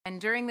And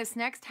during this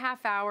next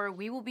half hour,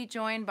 we will be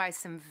joined by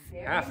some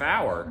very Half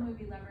hour?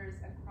 movie lovers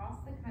across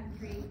the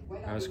country.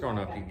 I was growing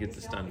up, you get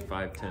this done in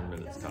 5-10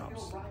 minutes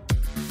tops.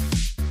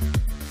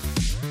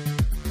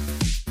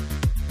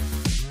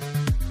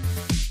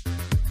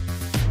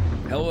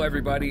 Hello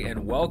everybody,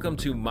 and welcome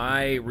to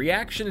my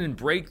reaction and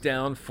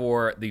breakdown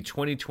for the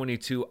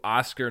 2022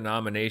 Oscar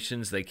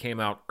nominations. They came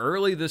out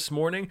early this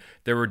morning.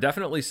 There were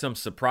definitely some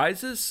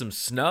surprises, some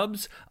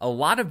snubs, a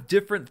lot of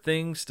different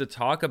things to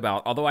talk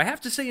about. Although I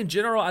have to say, in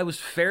general, I was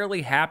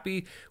fairly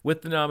happy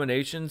with the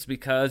nominations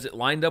because it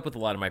lined up with a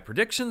lot of my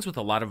predictions, with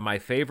a lot of my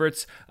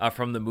favorites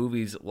from the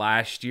movies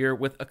last year,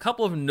 with a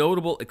couple of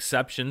notable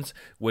exceptions,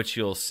 which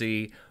you'll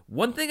see.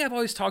 One thing I've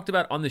always talked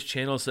about on this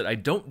channel is that I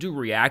don't do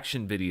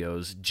reaction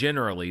videos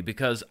generally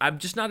because I'm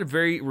just not a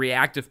very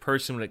reactive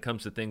person when it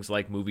comes to things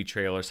like movie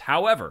trailers.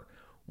 However,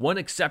 one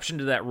exception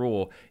to that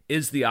rule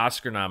is the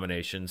Oscar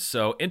nominations.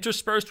 So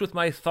interspersed with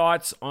my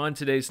thoughts on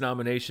today's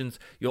nominations,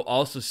 you'll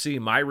also see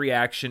my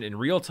reaction in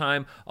real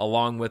time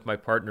along with my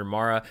partner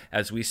Mara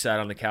as we sat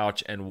on the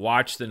couch and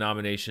watched the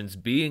nominations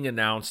being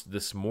announced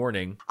this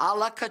morning. A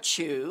la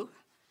Cachu.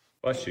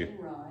 Bless you.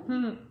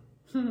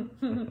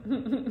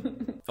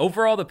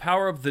 Overall, The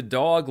Power of the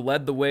Dog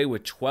led the way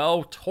with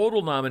 12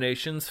 total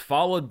nominations,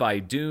 followed by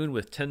Dune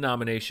with 10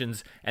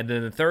 nominations, and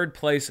then in third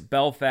place,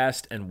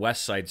 Belfast and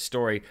West Side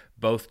Story,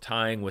 both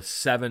tying with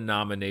 7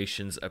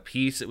 nominations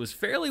apiece. It was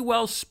fairly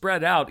well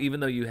spread out, even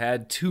though you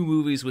had 2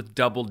 movies with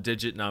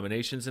double-digit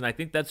nominations, and I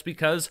think that's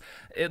because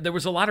there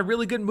was a lot of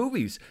really good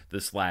movies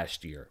this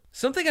last year.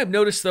 Something I've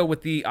noticed, though,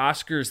 with the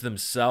Oscars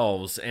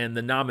themselves, and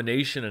the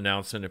nomination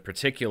announcement in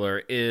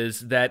particular,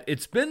 is that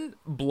it's been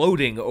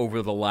bloating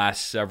over the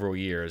last several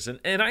years,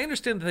 and I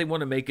understand that they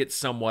want to make it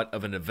somewhat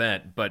of an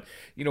event, but,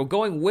 you know,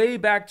 going way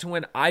back to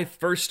when I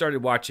first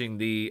started watching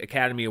the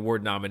Academy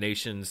Award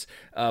nominations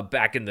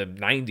back in the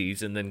 90s,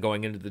 and then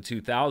going into the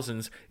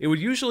 2000s, it would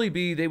usually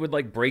be they would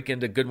like break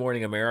into Good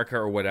Morning America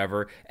or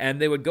whatever,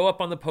 and they would go up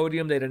on the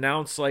podium, they'd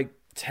announce like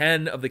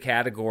 10 of the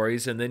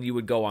categories, and then you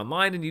would go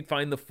online and you'd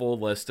find the full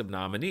list of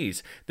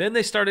nominees. Then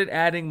they started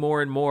adding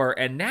more and more,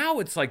 and now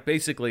it's like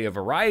basically a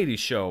variety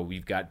show.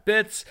 We've got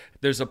bits,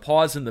 there's a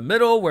pause in the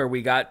middle where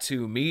we got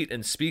to meet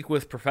and speak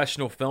with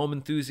professional film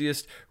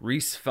enthusiast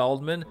Reese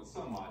Feldman.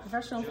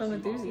 Professional film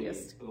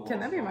enthusiast.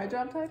 Can that be my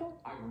job title?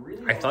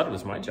 I thought it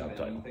was my job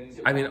title.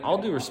 I mean, all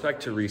due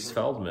respect to Reese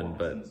Feldman,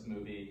 but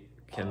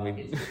can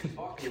we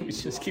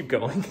just keep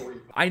going?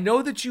 I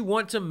know that you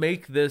want to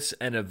make this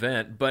an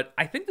event, but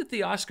I think that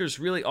the Oscars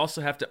really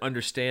also have to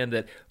understand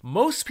that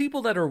most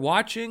people that are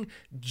watching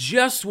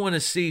just want to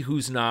see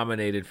who's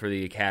nominated for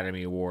the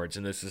Academy Awards.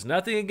 And this is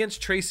nothing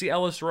against Tracee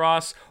Ellis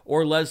Ross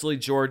or Leslie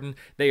Jordan.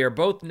 They are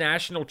both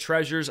national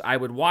treasures. I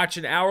would watch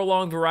an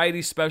hour-long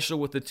variety special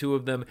with the two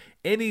of them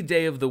any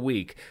day of the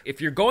week. If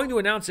you're going to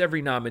announce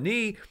every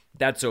nominee,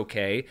 that's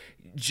okay.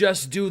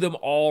 Just do them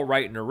all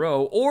right in a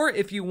row. Or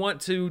if you want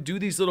to do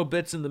these little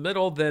bits in the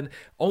middle, then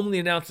only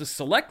announce a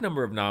select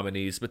number of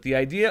nominees. But the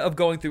idea of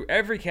going through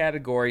every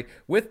category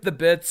with the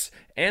bits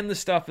and the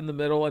stuff in the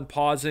middle and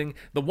pausing.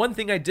 The one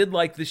thing I did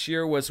like this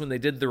year was when they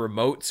did the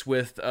remotes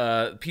with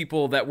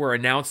people that were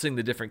announcing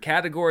the different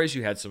categories.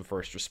 You had some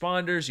first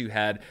responders, you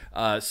had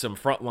some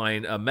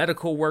frontline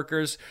medical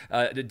workers,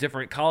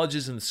 different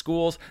colleges and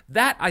schools.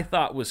 That I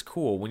thought was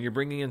cool when you're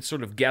bringing in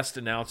sort of guest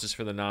announcers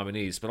for the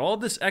nominees. But all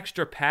of this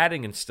extra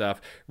padding and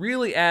stuff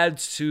really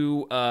adds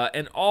to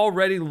an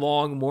already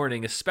long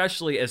morning,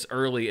 especially as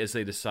early as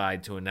they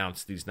decide to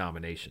announce these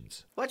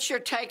nominations. What's your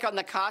take on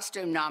the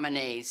costume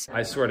nominees?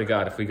 I swear to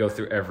God, if we go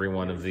through every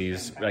one of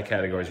these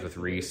categories with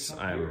Reese,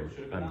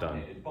 I'm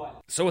done.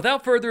 So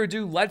without further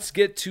ado, let's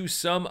get to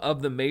some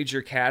of the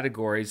major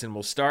categories, and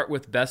we'll start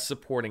with Best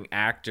Supporting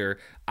Actor.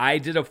 I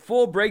did a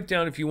full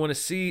breakdown if you want to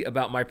see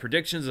about my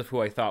predictions of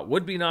who I thought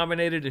would be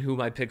nominated and who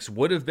my picks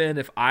would have been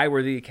if I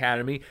were the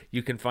Academy.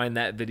 You can find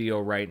that video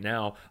right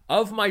now.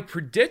 Of my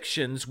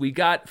predictions, we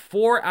got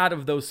 4 out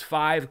of those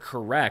 5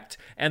 correct,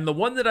 and the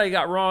one that I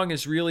got wrong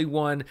is really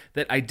one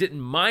that I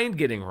didn't mind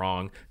getting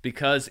wrong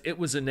because it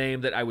was a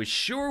name that I was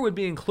sure would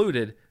be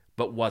included,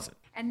 but wasn't.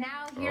 And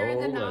now here are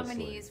the Leslie.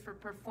 nominees for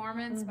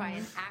performance by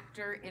an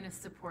actor in a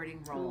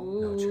supporting role.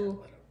 No Jared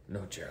Leto.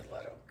 No Jared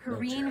Leto.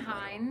 Kareen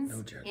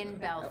Hines in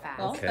Belfast.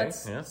 Well, Okay,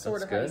 that's yeah, sort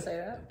that's of how you good. say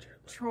that.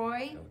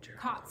 Troy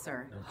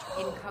Kotzer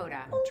in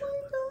Coda. No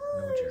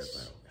Jared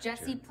Leto.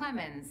 Jesse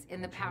Plemons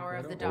in The Power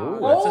of the Oh,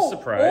 Dog. that's a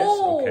surprise.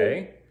 Oh.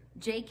 Okay.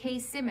 J.K.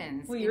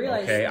 Simmons We in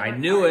realize- Okay, I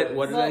knew it.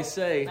 What did I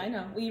say? I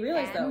know. Well, you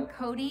realize and though.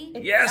 Cody.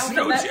 Yes,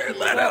 no Jared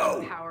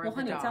Leto. Power Well, of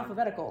the honey, it's Dog.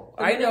 alphabetical.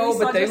 I The minute know, we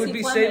but saw they Jesse would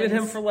be saving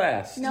him Plemons- for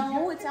last.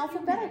 No, it's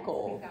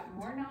alphabetical. Got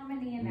more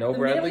nominee No The minute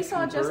Bradley we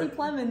saw Cooper. Jesse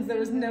Plemons, there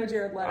was no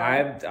Jared Leto.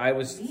 I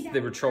was. They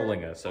were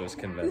trolling us. I was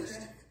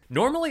convinced.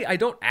 Normally, I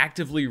don't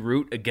actively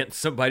root against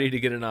somebody to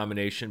get a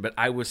nomination, but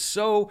I was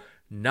so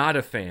not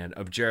a fan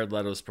of Jared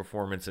Leto's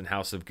performance in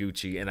House of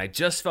Gucci, and I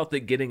just felt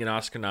that getting an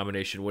Oscar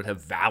nomination would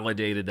have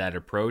validated that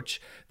approach,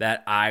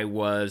 that I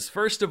was,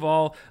 first of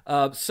all,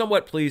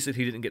 somewhat pleased that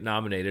he didn't get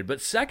nominated, but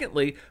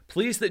secondly,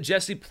 pleased that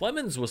Jesse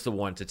Plemons was the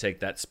one to take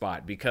that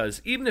spot, because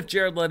even if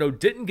Jared Leto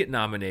didn't get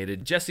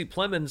nominated, Jesse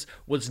Plemons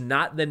was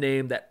not the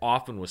name that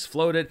often was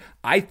floated.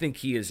 I think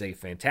he is a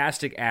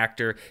fantastic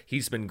actor.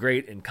 He's been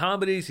great in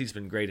comedies. He's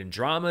been great in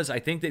dramas. I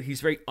think that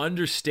he's very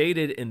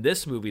understated in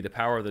this movie, The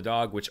Power of the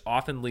Dog, which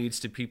often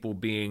leads to people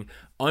being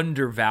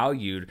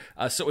undervalued.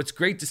 So it's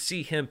great to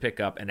see him pick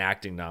up an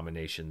acting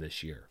nomination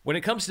this year. When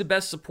it comes to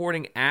Best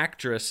Supporting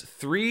Actress,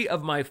 3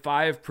 of my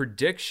 5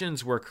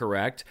 predictions were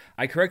correct.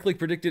 I correctly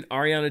predicted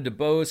Ariana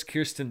DeBose,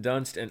 Kirsten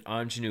Dunst, and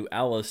Anjanou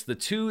Ellis. The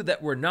 2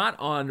 that were not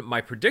on my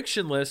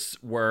prediction lists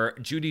were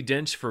Judi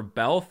Dench for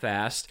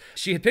Belfast.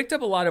 She had picked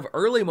up a lot of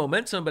early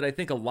momentum, but I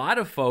think a lot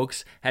of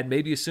folks had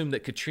maybe assumed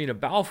that Katrina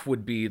Balfe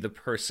would be the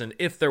person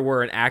if there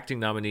were an acting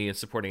nominee and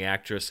supporting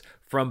actress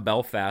from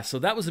Belfast. So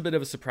that was a bit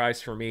of a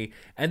surprise for me.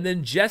 And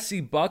then Jessie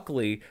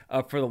Buckley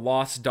for The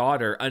Lost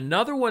Daughter,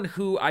 another one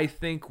who I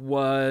think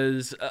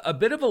was a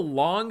bit of a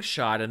long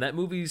shot, and that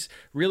movie's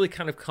really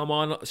kind of come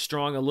on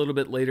strong a little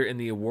bit later in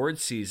the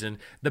awards season.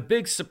 The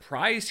big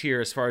surprise here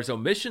as far as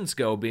omissions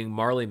go being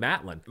Marlee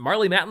Matlin.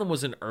 Marlee Matlin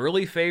was an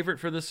early favorite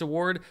for this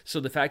award, so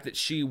the fact that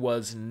she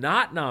was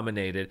not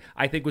nominated,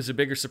 I think was a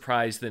bigger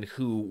surprise than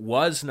who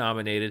was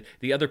nominated.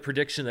 The other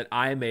prediction that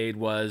I made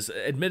was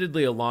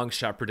admittedly a long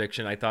shot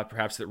prediction. I thought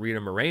perhaps that Rita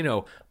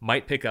Moreno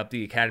might pick up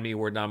the Academy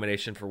Award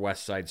nomination for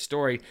West Side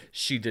Story.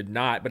 She did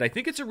not, but I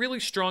think it's a really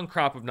strong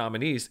crop of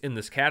nominees in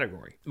this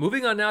category.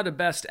 Moving on now to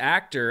Best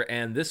Actor,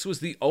 and this was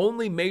the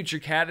only major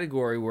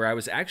category where I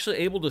was actually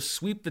able to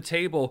sweep the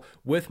table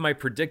with my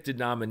predicted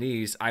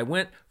nominees. I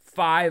went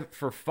 5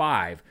 for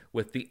 5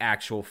 with the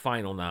actual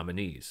final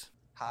nominees.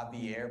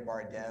 Javier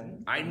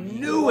Bardem. I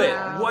knew it!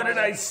 What did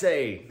I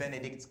say?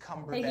 Benedict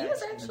Cumberbatch. Hey, he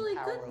was actually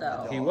good,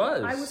 though. He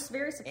was. I was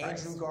very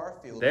surprised. Andrew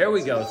Garfield. There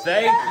we go.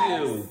 Thank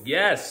you.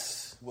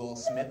 Yes. Will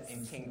Smith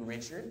and King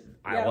Richard.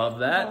 I love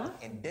that.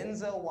 And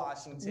Denzel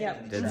Washington.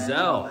 Yep.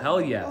 Denzel. Hell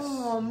yes.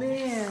 Oh,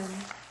 man.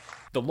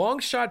 The long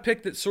shot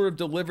pick that sort of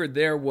delivered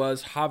there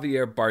was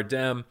Javier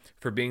Bardem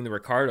for Being the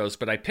Ricardos,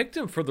 but I picked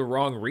him for the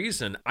wrong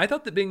reason. I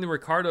thought that Being the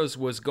Ricardos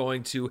was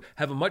going to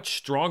have a much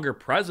stronger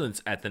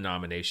presence at the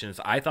nominations.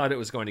 I thought it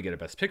was going to get a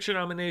Best Picture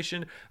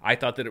nomination. I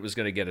thought that it was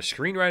going to get a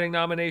screenwriting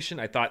nomination.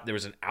 I thought there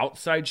was an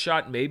outside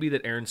shot maybe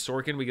that Aaron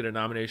Sorkin would get a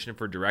nomination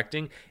for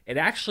directing. It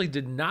actually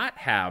did not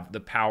have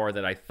the power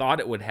that I thought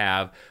it would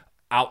have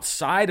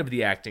outside of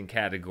the acting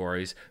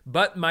categories,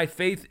 but my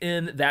faith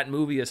in that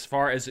movie as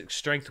far as its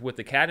strength with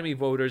Academy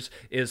voters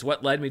is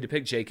what led me to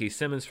pick J.K.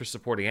 Simmons for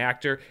supporting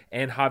actor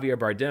and Javier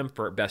Bardem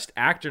for Best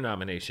Actor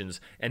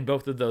nominations, and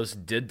both of those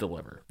did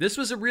deliver. This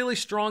was a really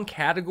strong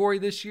category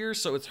this year,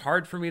 so it's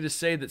hard for me to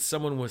say that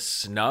someone was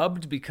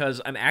snubbed because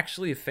I'm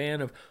actually a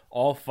fan of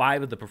all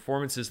 5 of the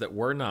performances that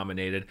were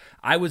nominated.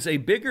 I was a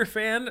bigger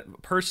fan,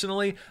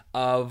 personally,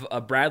 of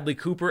Bradley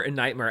Cooper in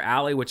Nightmare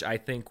Alley, which I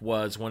think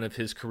was one of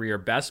his career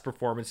best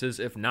performances,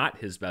 if not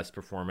his best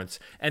performance.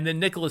 And then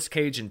Nicolas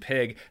Cage in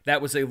Pig.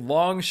 That was a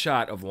long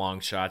shot of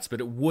long shots, but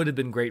it would have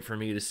been great for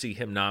me to see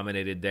him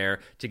nominated there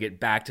to get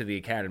back to the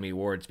Academy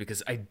Awards,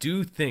 because I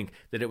do think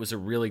that it was a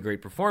really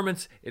great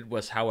performance. It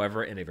was,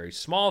 however, in a very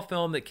small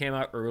film that came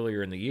out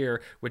earlier in the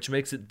year, which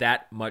makes it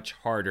that much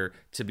harder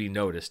to be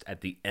noticed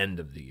at the end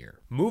of the year.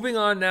 Moving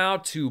on now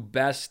to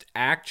Best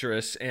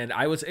Actress, and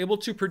I was able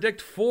to predict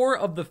 4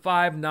 of the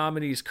 5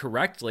 nominees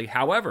correctly.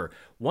 However,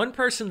 one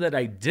person that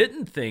I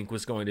didn't think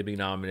was going to be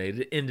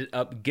nominated ended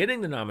up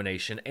getting the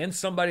nomination, and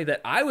somebody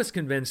that I was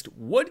convinced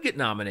would get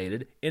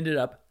nominated ended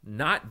up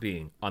not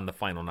being on the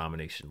final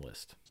nomination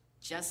list.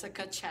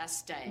 Jessica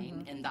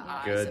Chastain in The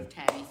Eyes Good. of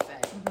Tammy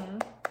Faye.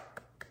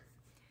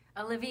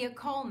 Olivia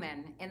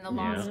Colman in The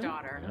Lost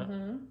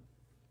Daughter.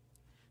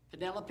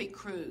 Penelope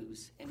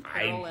Cruz in I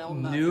Parallel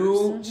Mothers.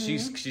 knew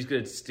she's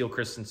going to steal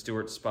Kristen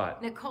Stewart's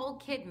spot.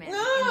 Nicole Kidman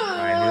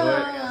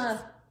I knew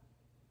it.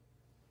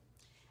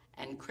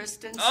 And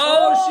Kristen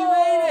Oh, she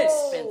made it!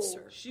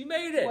 Spencer. She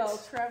made it!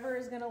 Well, Trevor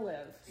is going to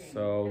live.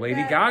 So,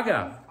 Lady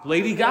Gaga.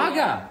 Lady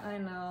Gaga! I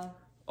know.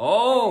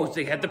 Oh,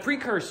 they had the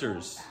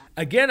precursors.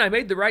 Again, I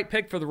made the right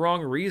pick for the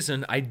wrong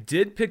reason. I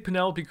did pick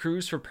Penelope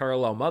Cruz for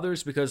Parallel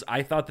Mothers because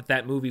I thought that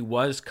that movie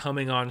was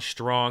coming on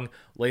strong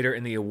later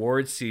in the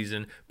awards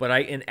season, but I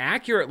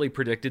inaccurately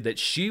predicted that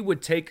she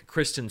would take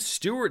Kristen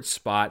Stewart's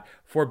spot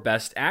for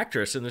Best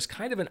Actress. And there's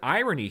kind of an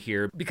irony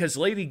here because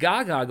Lady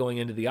Gaga, going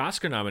into the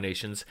Oscar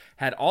nominations,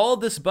 had all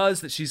this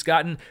buzz that she's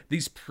gotten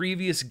these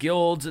previous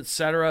guilds,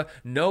 etc.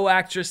 No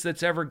actress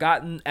that's ever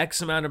gotten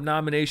X amount of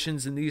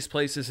nominations in these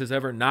places has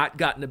ever not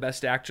gotten a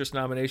Best Actress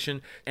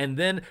nomination. And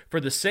then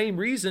for the same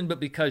reason, but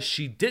because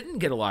she didn't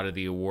get a lot of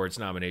the awards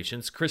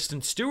nominations,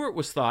 Kristen Stewart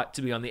was thought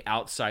to be on the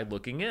outside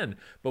looking in.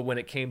 But when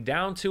it came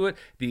down to it,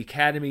 the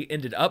Academy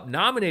ended up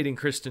nominating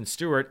Kristen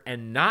Stewart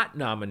and not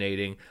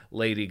nominating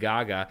Lady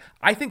Gaga.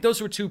 I think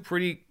those were 2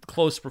 pretty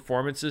close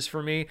performances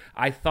for me.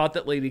 I thought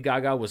that Lady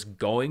Gaga was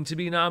going to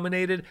be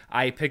nominated.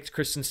 I picked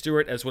Kristen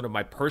Stewart as one of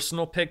my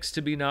personal picks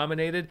to be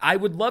nominated. I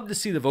would love to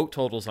see the vote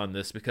totals on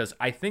this because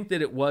I think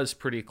that it was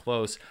pretty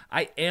close.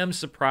 I am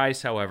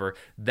surprised, however,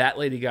 that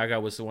Lady Gaga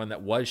was the one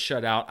that was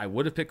shut out. I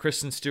would have picked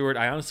Kristen Stewart.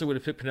 I honestly would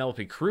have picked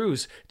Penelope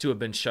Cruz to have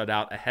been shut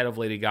out ahead of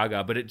Lady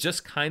Gaga, but it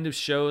just kind of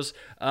shows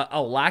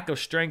a lack of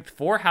strength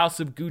for House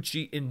of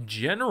Gucci in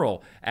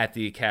general at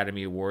the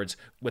Academy Awards,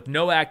 with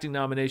no acting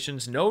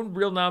nominations, no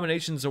real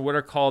nominations in what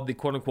are called the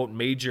quote-unquote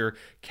major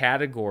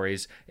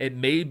categories. It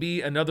may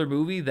be another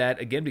movie that,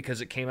 again,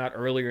 because it came out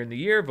earlier in the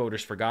year,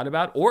 voters forgot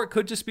about, or it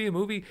could just be a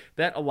movie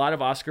that a lot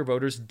of Oscar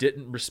voters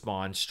didn't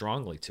respond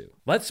strongly to.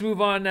 Let's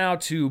move on now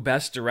to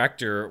Best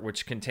Director,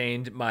 which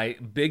contained my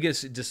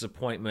biggest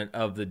disappointment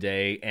of the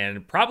day,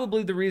 and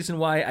probably the reason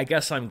why I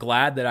guess I'm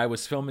glad that I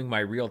was filming my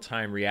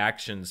real-time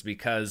reactions,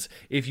 because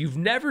if you've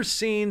never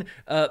seen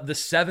the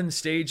 7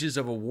 stages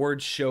of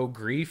awards show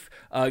grief,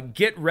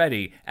 get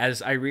ready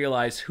as I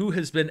realize who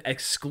has been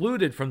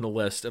excluded from the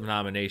list of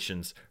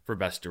nominations for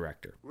Best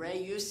Director.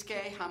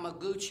 Ryusuke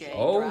Hamaguchi,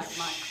 Oh, Drive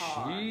My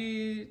Car.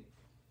 shit.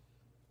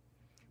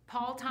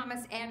 Paul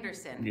Thomas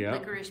Anderson, Yep.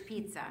 Licorice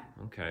Pizza.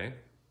 Okay.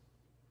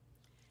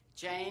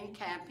 Jane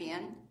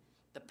Campion,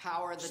 The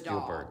Power of the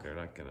Spielberg, Dog. they're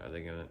not gonna, are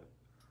they gonna?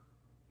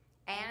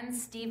 And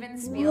Steven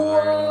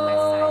Spielberg,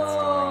 West Side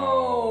Story.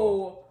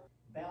 Oh,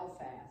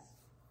 Belfast,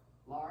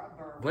 Laura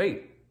Berman,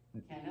 Wait,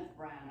 Kenneth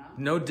Branagh,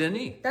 no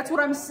Denis. that's what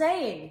I'm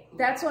saying.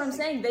 That's what I'm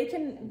saying. They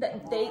can.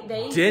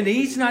 They.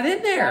 Denis not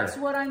in there. That's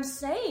what I'm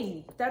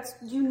saying. That's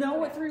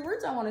what 3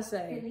 words I want to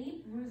say.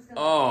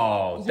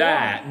 Oh,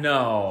 that,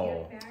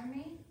 no.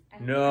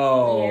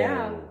 No.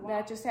 Yeah,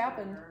 that just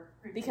happened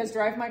because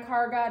Drive My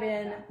Car got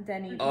in.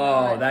 Then he.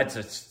 Oh, that's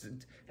a.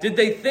 Did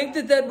they think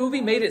that that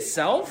movie made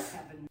itself?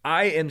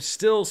 I am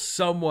still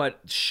somewhat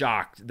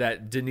shocked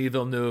that Denis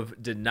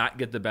Villeneuve did not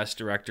get the Best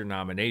Director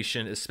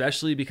nomination,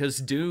 especially because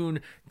Dune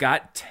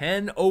got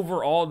 10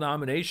 overall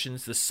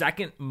nominations, the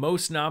second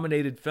most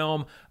nominated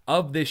film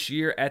of this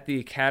year at the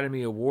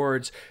Academy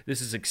Awards.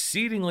 This is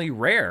exceedingly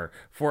rare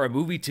for a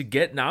movie to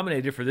get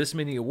nominated for this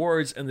many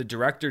awards and the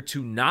director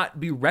to not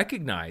be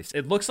recognized.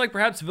 It looks like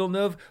perhaps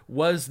Villeneuve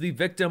was the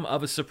victim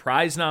of a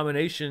surprise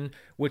nomination,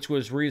 which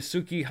was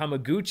Ryusuke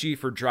Hamaguchi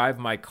for Drive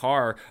My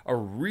Car, a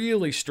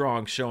really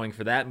strong showing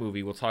for that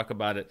movie. We'll talk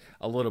about it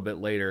a little bit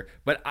later.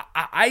 But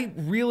I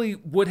really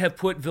would have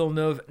put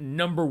Villeneuve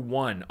number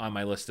 1 on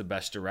my list of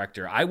Best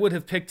Director. I would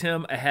have picked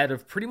him ahead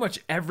of pretty much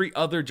every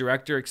other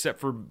director except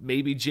for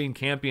maybe Jane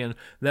Campion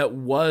that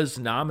was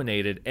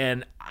nominated.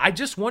 And I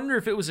just wonder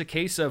if it was a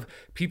case of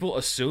people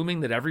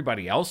assuming that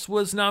everybody else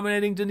was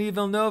nominating Denis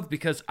Villeneuve,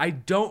 because I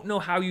don't know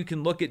how you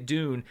can look at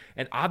Dune,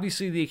 and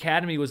obviously the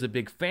Academy was a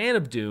big fan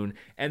of Dune,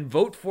 and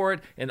vote for it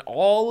in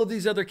all of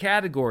these other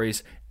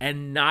categories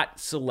and not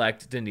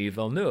select Denis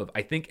Villeneuve.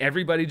 I think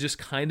everybody just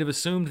kind of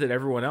assumed that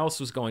everyone else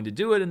was going to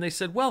do it, and they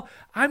said, well,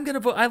 I'm going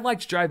to vote. I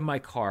liked Drive My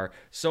Car,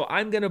 so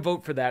I'm going to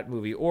vote for that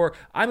movie. Or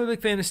I'm a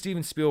big fan of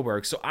Steven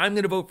Spielberg, so I'm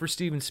going to vote for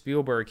Steven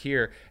Spielberg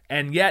here.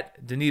 And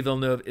yet, Denis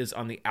Villeneuve is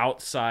on the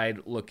outside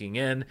looking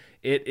in.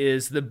 It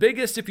is the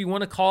biggest, if you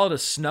want to call it a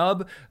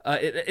snub.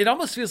 It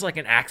almost feels like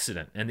an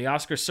accident, and the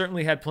Oscars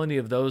certainly had plenty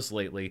of those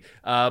lately.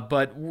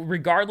 But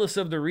regardless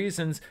of the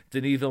reasons,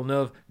 Denis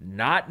Villeneuve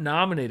not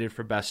nominated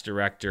for Best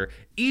Director.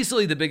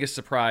 Easily the biggest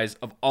surprise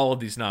of all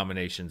of these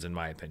nominations, in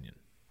my opinion.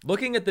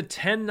 Looking at the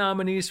 10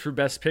 nominees for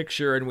Best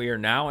Picture, and we are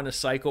now in a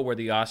cycle where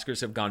the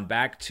Oscars have gone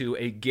back to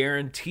a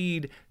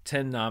guaranteed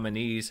 10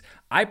 nominees.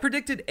 I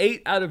predicted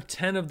 8 out of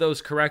 10 of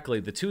those correctly.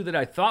 The 2 that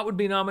I thought would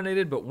be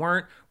nominated but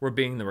weren't were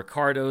being The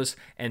Ricardos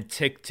and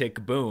Tick,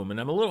 Tick, Boom. And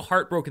I'm a little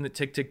heartbroken that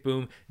Tick, Tick,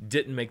 Boom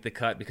didn't make the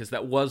cut because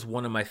that was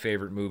one of my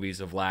favorite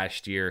movies of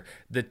last year.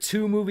 The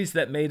 2 movies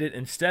that made it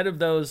instead of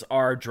those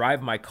are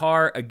Drive My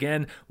Car,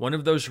 again, one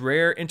of those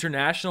rare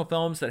international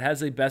films that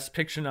has a Best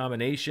Picture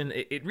nomination.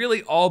 It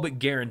really all but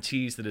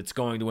guarantees that it's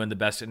going to win the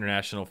Best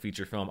International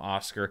Feature Film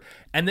Oscar.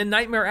 And then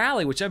Nightmare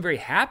Alley, which I'm very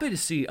happy to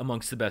see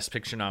amongst the Best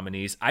Picture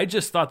nominees. I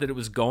just thought that it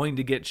was going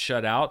to get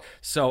shut out,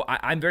 so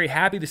I'm very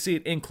happy to see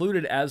it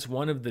included as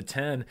one of the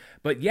 10.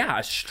 But yeah,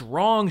 a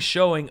strong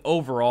showing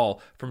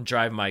overall from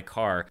Drive My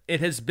Car. It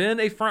has been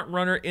a front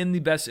runner in the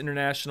Best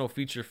International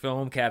Feature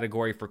Film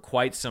category for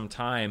quite some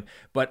time,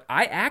 but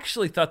I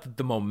actually thought that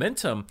the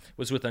momentum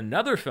was with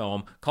another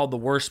film called The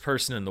Worst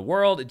Person in the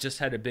World. It just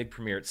had a big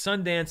premiere at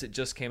Sundance. It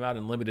just came out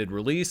in limited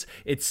release.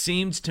 It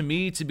seemed to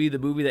me to be the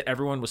movie that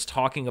everyone was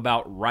talking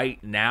about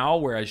right now,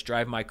 whereas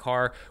Drive My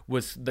Car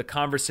was the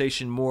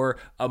conversation more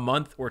a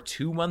month or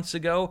 2 months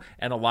ago,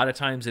 and a lot of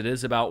times it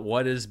is about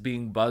what is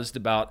being buzzed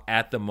about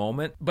at the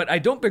moment. But I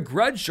don't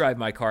begrudge Drive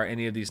My Car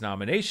any of these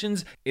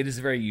nominations. It is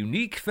a very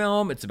unique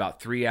film. It's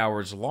about 3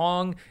 hours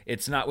long.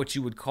 It's not what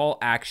you would call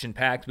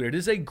action-packed, but it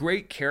is a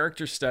great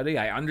character study.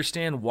 I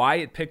understand why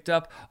it picked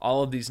up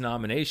all of these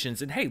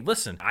nominations. And hey,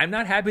 listen, I'm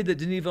not happy that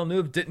Denis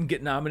Villeneuve didn't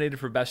get nominated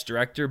for Best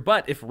Director,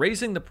 but if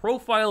raising the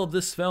profile of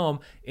this film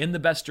in the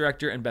Best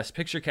Director and Best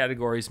Picture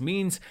categories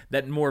means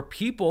that more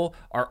people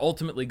are ultimately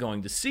ultimately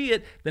going to see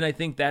it, then I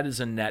think that is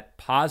a net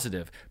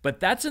positive.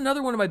 But that's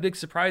another one of my big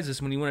surprises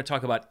when you want to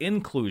talk about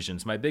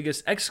inclusions. My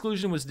biggest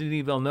exclusion was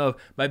Denis Villeneuve.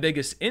 My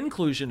biggest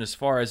inclusion as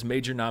far as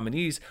major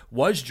nominees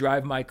was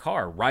Drive My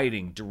Car,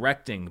 writing,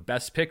 directing,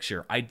 Best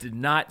Picture. I did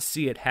not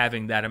see it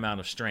having that amount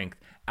of strength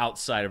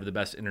outside of the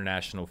Best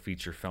International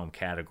Feature Film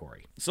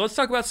category. So let's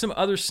talk about some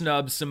other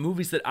snubs, some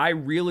movies that I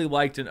really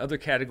liked in other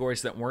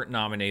categories that weren't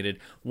nominated.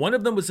 One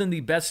of them was in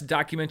the Best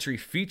Documentary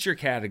Feature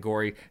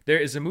category. There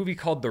is a movie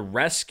called The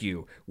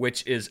Rescue,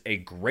 which is a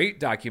great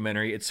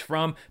documentary. It's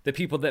from the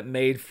people that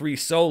made Free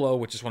Solo,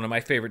 which is one of my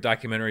favorite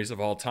documentaries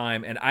of all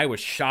time, and I was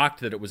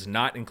shocked that it was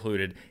not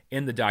included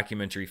in the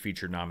documentary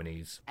feature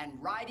nominees. And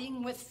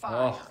Riding with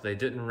Fire. Oh, they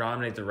didn't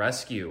nominate The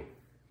Rescue.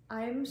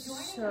 I'm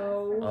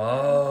so...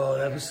 Oh,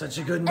 that was such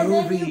a good movie.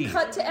 And then you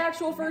cut to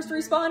actual first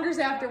responders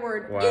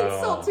afterward. Wow.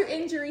 Insult to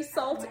injury,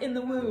 salt in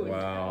the wound.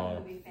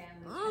 Wow.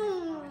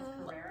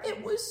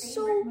 It was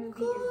so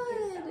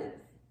good.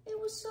 It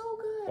was so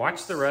good.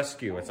 Watch The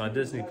Rescue. It's on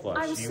Disney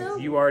Plus. so-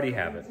 You already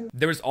have it.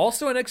 There was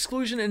also an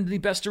exclusion in the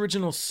Best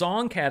Original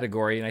Song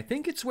category, and I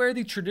think it's where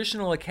the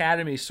traditional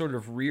Academy sort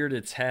of reared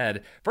its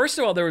head. First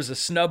of all, there was a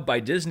snub by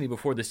Disney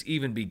before this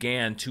even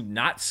began to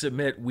not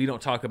submit We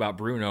Don't Talk About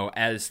Bruno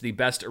as the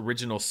Best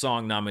Original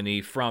Song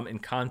nominee from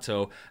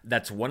Encanto.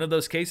 That's one of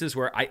those cases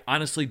where I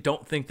honestly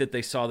don't think that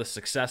they saw the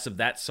success of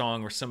that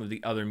song or some of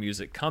the other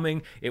music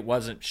coming. It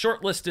wasn't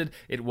shortlisted.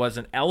 It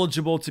wasn't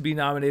eligible to be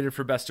nominated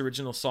for Best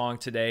Original Song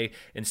today.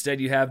 Instead,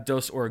 you have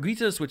Dos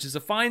Oruguitas, which is a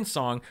fine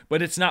song,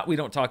 but it's not We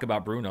Don't Talk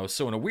About Bruno.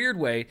 So in a weird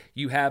way,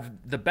 you have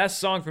the best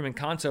song from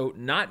Encanto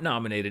not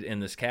nominated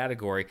in this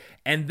category.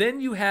 And then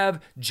you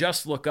have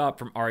Just Look Up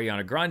from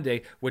Ariana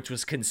Grande, which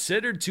was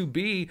considered to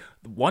be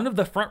one of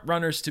the front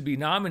runners to be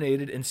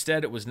nominated.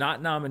 Instead, it was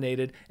not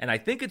nominated. And I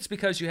think it's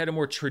because you had a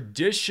more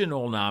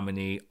traditional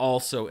nominee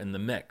also in the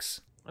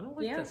mix. I don't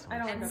like that song. I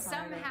don't And like that song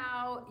either.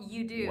 somehow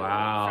you do.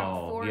 Wow,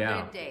 From Four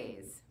yeah. Good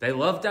Days. They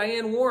love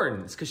Diane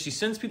Warren. It's because she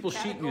sends people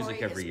sheet Category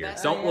music every is year.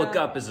 best- Don't Oh, Look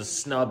yeah. Up is a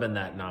snub in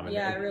that nomination.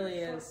 Yeah, it really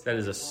is. That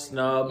is a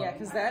snub. Yeah,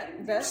 because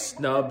that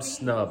Snub.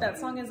 that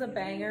song is a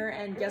banger,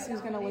 and guess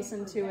who's going to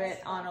listen to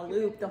it on a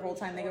loop the whole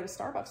time they go to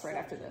Starbucks right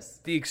after this?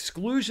 The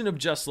exclusion of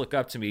Just Look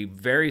Up to me,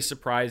 very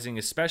surprising,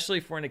 especially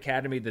for an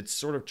Academy that's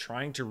sort of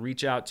trying to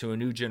reach out to a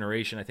new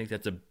generation. I think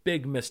that's a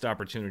big missed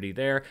opportunity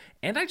there.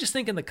 And I just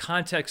think in the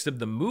context of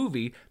the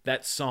movie,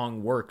 that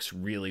song works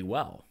really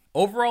well.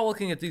 Overall,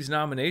 looking at these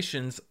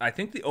nominations, I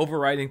think the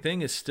overriding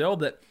thing is still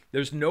that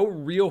there's no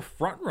real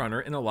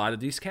frontrunner in a lot of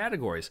these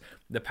categories.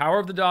 The Power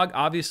of the Dog,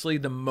 obviously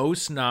the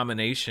most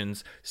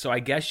nominations, so I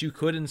guess you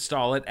could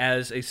install it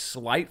as a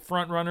slight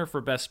frontrunner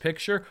for Best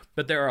Picture,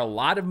 but there are a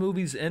lot of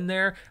movies in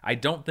there. I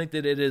don't think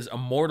that it is a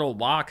mortal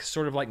lock,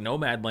 sort of like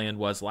Nomadland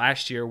was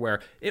last year,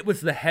 where it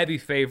was the heavy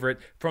favorite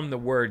from the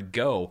word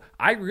go.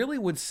 I really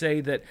would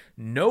say that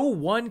no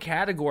one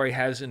category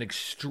has an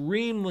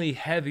extremely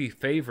heavy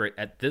favorite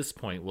at this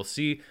point. We'll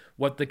see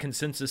what the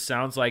consensus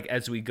sounds like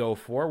as we go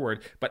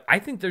forward. But I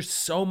think there's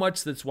so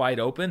much that's wide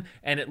open,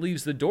 and it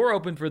leaves the door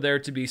open for there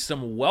to be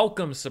some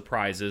welcome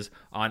surprises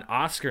on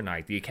Oscar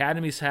night. The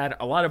Academy's had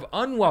a lot of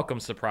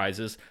unwelcome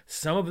surprises,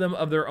 some of them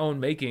of their own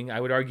making.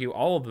 I would argue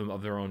all of them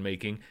of their own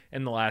making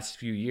in the last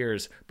few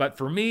years. But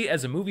for me,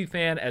 as a movie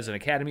fan, as an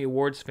Academy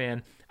Awards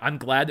fan, I'm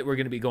glad that we're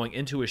going to be going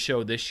into a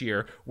show this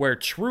year where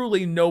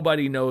truly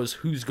nobody knows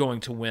who's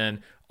going to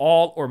win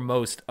all or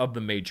most of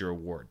the major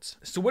awards.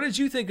 So what did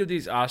you think of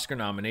these Oscar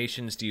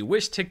nominations? Do you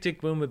wish Tick,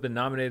 Tick, Boom had been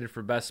nominated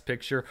for Best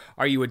Picture?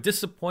 Are you a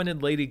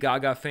disappointed Lady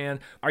Gaga fan?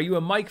 Are you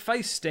a Mike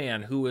Feist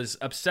stan who was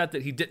upset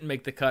that he didn't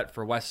make the cut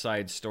for West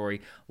Side Story?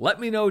 Let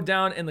me know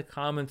down in the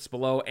comments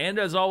below. And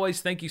as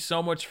always, thank you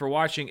so much for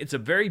watching. It's a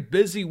very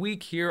busy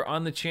week here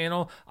on the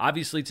channel.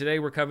 Obviously, today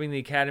we're covering the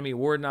Academy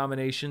Award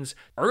nominations.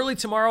 Early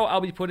tomorrow, I'll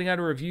be putting out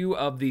a review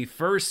of the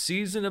first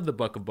season of the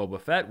Book of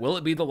Boba Fett. Will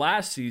it be the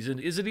last season?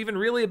 Is it even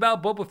really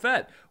about Boba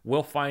Fett?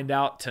 We'll find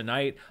out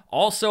tonight.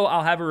 Also,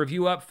 I'll have a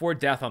review up for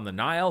Death on the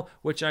Nile,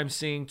 which I'm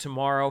seeing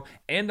tomorrow.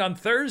 And on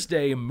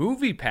Thursday,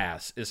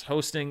 MoviePass is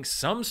hosting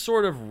some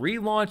sort of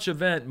relaunch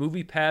event,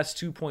 MoviePass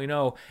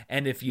 2.0.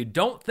 And if you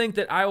don't think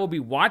that I will be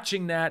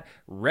watching that,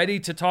 ready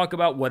to talk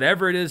about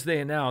whatever it is they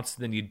announced,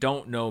 then you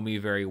don't know me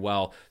very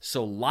well.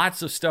 So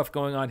lots of stuff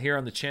going on here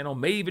on the channel.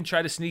 May even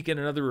try to sneak in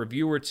another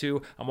review or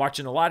two. I'm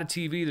watching a lot of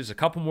TV. There's a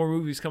couple more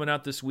movies coming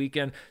out this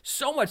weekend.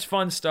 So much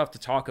fun stuff to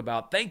talk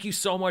about. Thank you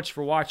so much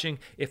for watching.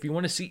 If you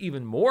want to see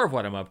even more of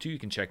what I'm up to, you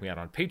can check me out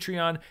on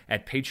Patreon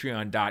at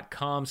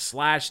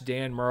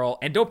patreon.com/Dan Murrell.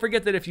 And don't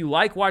forget that if you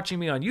like watching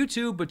me on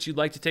YouTube, but you'd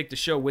like to take the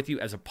show with you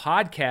as a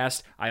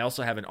podcast, I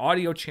also have an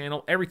audio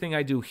channel. Everything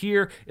I do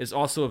here is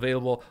also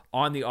available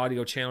on the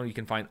audio channel. You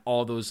can find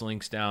all those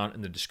links down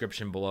in the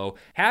description below.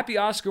 Happy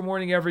Oscar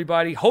morning,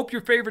 everybody. Hope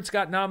your favorites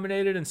got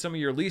nominated and some of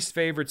your least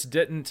favorites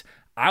didn't.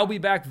 I'll be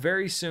back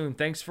very soon.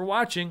 Thanks for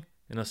watching,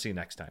 and I'll see you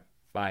next time.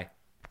 Bye.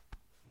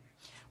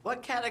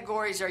 What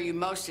categories are you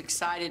most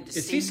excited to see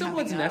Is he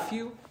someone's coming up?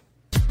 nephew?